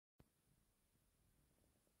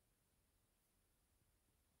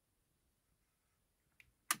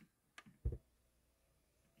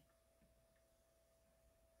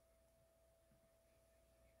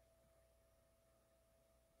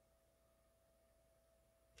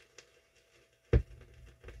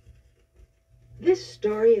This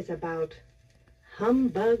story is about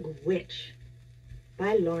Humbug Witch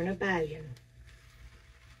by Lorna Balian.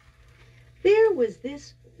 There was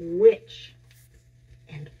this witch,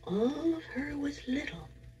 and all of her was little,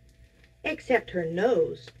 except her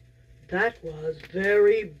nose. That was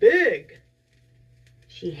very big.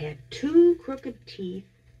 She had 2 crooked teeth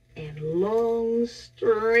and long,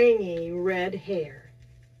 stringy red hair.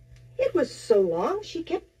 It was so long she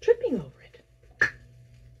kept tripping over it.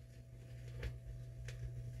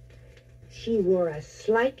 She wore a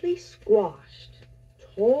slightly squashed,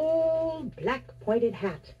 tall, black pointed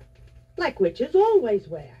hat, like witches always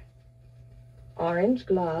wear, orange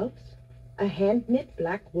gloves, a hand-knit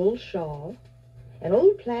black wool shawl, an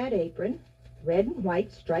old plaid apron, red and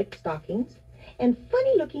white striped stockings, and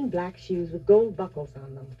funny-looking black shoes with gold buckles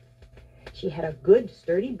on them. She had a good,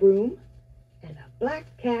 sturdy broom and a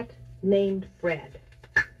black cat named Fred.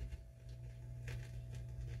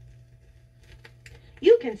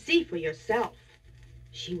 You can see for yourself.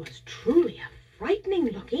 She was truly a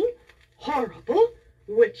frightening-looking, horrible,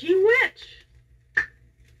 witchy witch.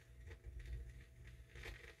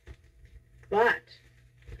 But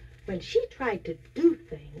when she tried to do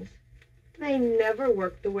things, they never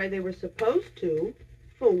worked the way they were supposed to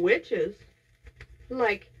for witches.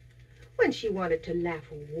 Like when she wanted to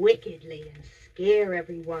laugh wickedly and scare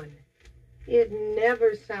everyone. It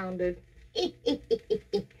never sounded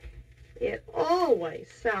it always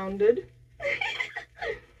sounded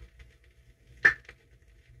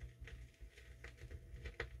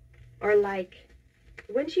or like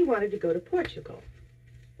when she wanted to go to Portugal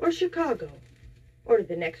or Chicago or to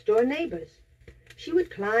the next door neighbors. She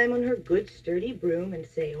would climb on her good sturdy broom and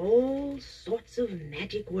say all sorts of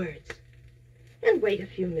magic words and wait a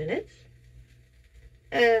few minutes,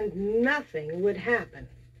 and nothing would happen.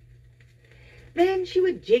 Then she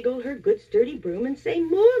would jiggle her good sturdy broom and say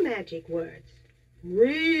more magic words,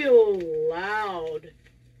 real loud,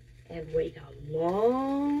 and wait a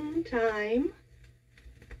long time,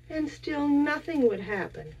 and still nothing would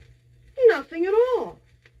happen. Nothing at all.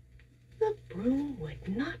 The broom would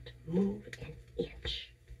not move an inch.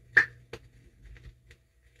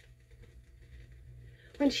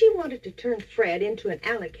 When she wanted to turn Fred into an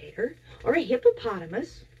alligator or a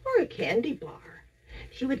hippopotamus or a candy bar,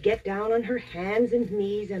 she would get down on her hands and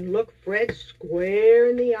knees and look Fred square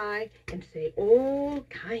in the eye and say all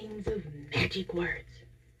kinds of magic words.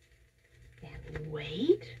 And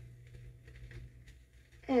wait.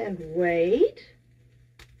 And wait.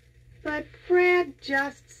 But Fred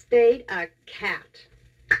just stayed a cat.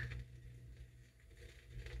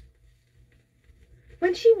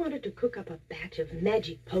 When she wanted to cook up a batch of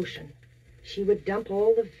magic potion, she would dump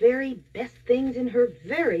all the very best things in her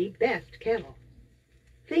very best kettle.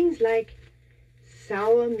 Things like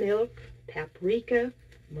sour milk, paprika,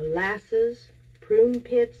 molasses, prune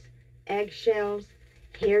pits, eggshells,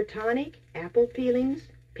 hair tonic, apple peelings,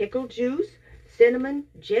 pickle juice, cinnamon,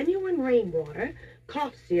 genuine rainwater,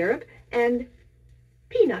 cough syrup, and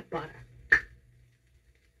peanut butter.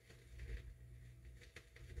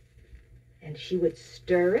 And she would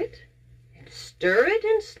stir it, and stir it,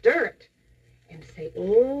 and stir it, and say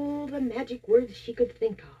all the magic words she could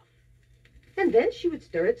think of. And then she would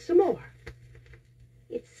stir it some more.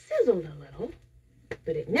 It sizzled a little,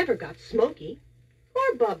 but it never got smoky,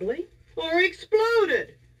 or bubbly, or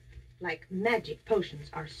exploded, like magic potions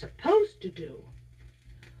are supposed to do.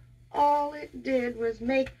 All it did was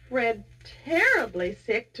make Fred terribly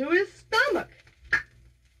sick to his stomach.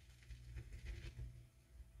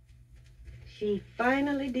 She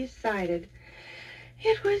finally decided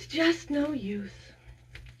it was just no use.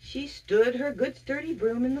 She stood her good sturdy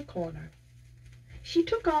broom in the corner. She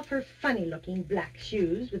took off her funny-looking black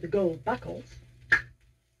shoes with the gold buckles.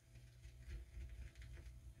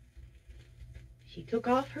 She took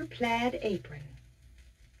off her plaid apron.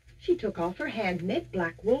 She took off her hand-knit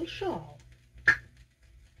black wool shawl.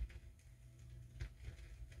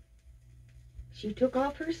 She took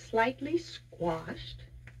off her slightly squashed,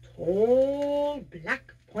 tall,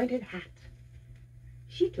 black pointed hat.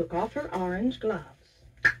 She took off her orange gloves.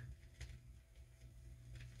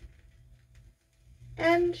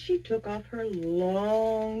 And she took off her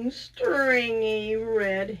long, stringy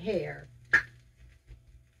red hair.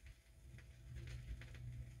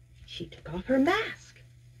 She took off her mask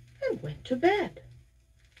and went to bed.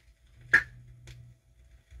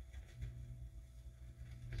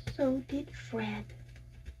 So did Fred.